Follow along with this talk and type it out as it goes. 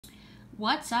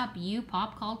What's up, you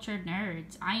pop culture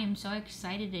nerds? I am so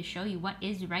excited to show you what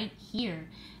is right here.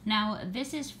 Now,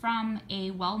 this is from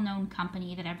a well-known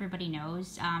company that everybody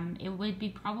knows. It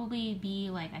would probably be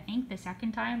like, I think the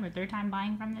second time or third time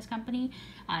buying from this company.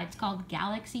 It's called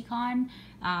GalaxyCon.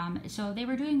 So they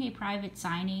were doing a private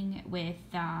signing with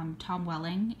Tom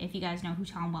Welling. If you guys know who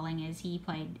Tom Welling is, he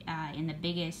played in the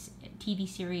biggest TV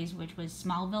series, which was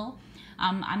Smallville.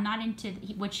 I'm not into,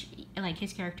 which, like,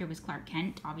 his character was Clark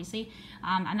Kent, obviously.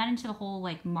 I'm not into the whole,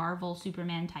 like, Marvel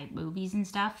Superman type movies and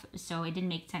stuff, so it didn't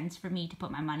make sense for me to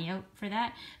put my money out for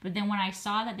that. But then when I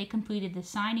saw that they completed the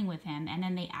signing with him, and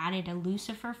then they added a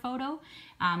Lucifer photo,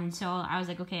 so I was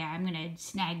like, okay, I'm gonna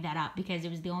snag that up because it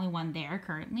was the only one there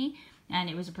currently, and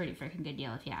it was a pretty freaking good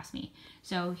deal if you ask me.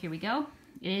 So here we go.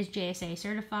 It is JSA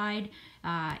Certified,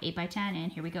 8x10,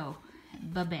 and here we go.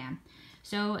 Ba-bam.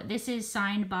 So this is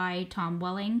signed by Tom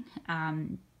Welling,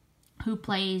 who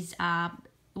plays,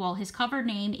 well, his cover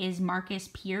name is Marcus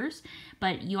Pierce,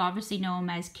 but you obviously know him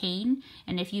as Cain.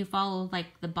 And if you follow, like,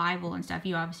 the Bible and stuff,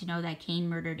 you obviously know that Cain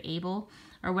murdered Abel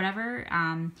or whatever.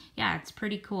 Yeah, it's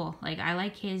pretty cool. Like, I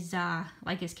like his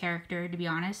character, to be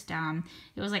honest.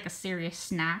 It was like a serious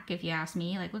snack, if you ask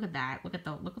me. Like, look at that. Look at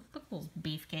those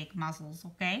beefcake muscles,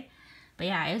 okay? But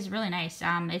yeah, it was really nice.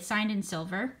 It's signed in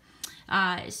silver.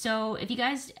 So if you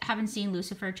guys haven't seen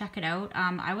Lucifer, check it out.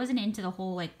 I wasn't into the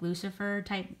whole, like, Lucifer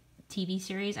type TV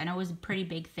series. I know it was a pretty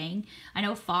big thing. I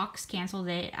know Fox canceled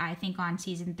it, I think, on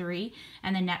season 3,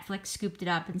 and then Netflix scooped it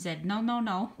up and said,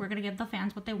 no, we're gonna give the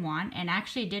fans what they want, and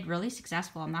actually it did really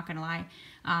successful, I'm not gonna lie.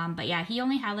 But yeah, he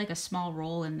only had, like, a small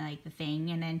role in, like, the thing,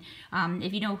 and then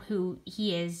if you know who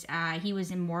he is, he was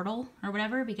immortal or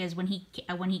whatever, because when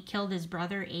he killed his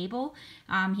brother Abel,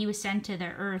 he was sent to the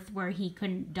earth where he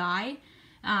couldn't die.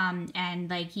 And,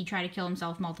 like, he tried to kill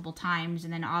himself multiple times,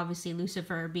 and then obviously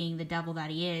Lucifer, being the devil that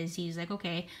he is, he's like,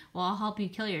 okay, well, I'll help you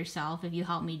kill yourself if you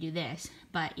help me do this.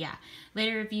 But yeah,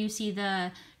 later if you see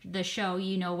the show,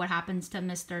 you know what happens to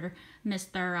Mr.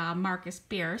 Marcus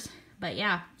Pierce. But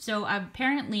yeah, so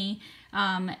apparently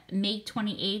May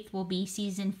 28th will be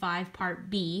season 5 part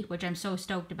B, which I'm so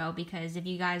stoked about, because if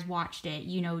you guys watched it,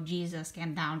 you know Jesus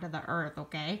came down to the earth,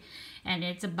 okay? And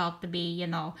it's about to be, you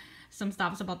know, some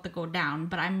stuff's about to go down.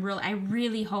 But I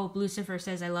really hope Lucifer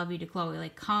says I love you to Chloe.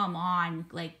 Like, come on.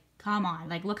 Like, come on.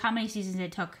 Like, look how many seasons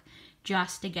it took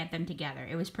just to get them together.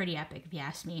 It was pretty epic, if you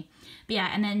ask me. But yeah,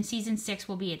 and then season 6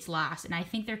 will be its last. And I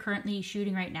think they're currently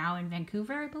shooting right now in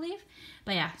Vancouver, I believe.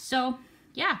 But yeah, so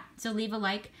yeah. So leave a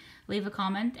like, leave a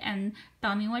comment, and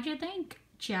tell me what you think.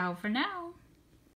 Ciao for now.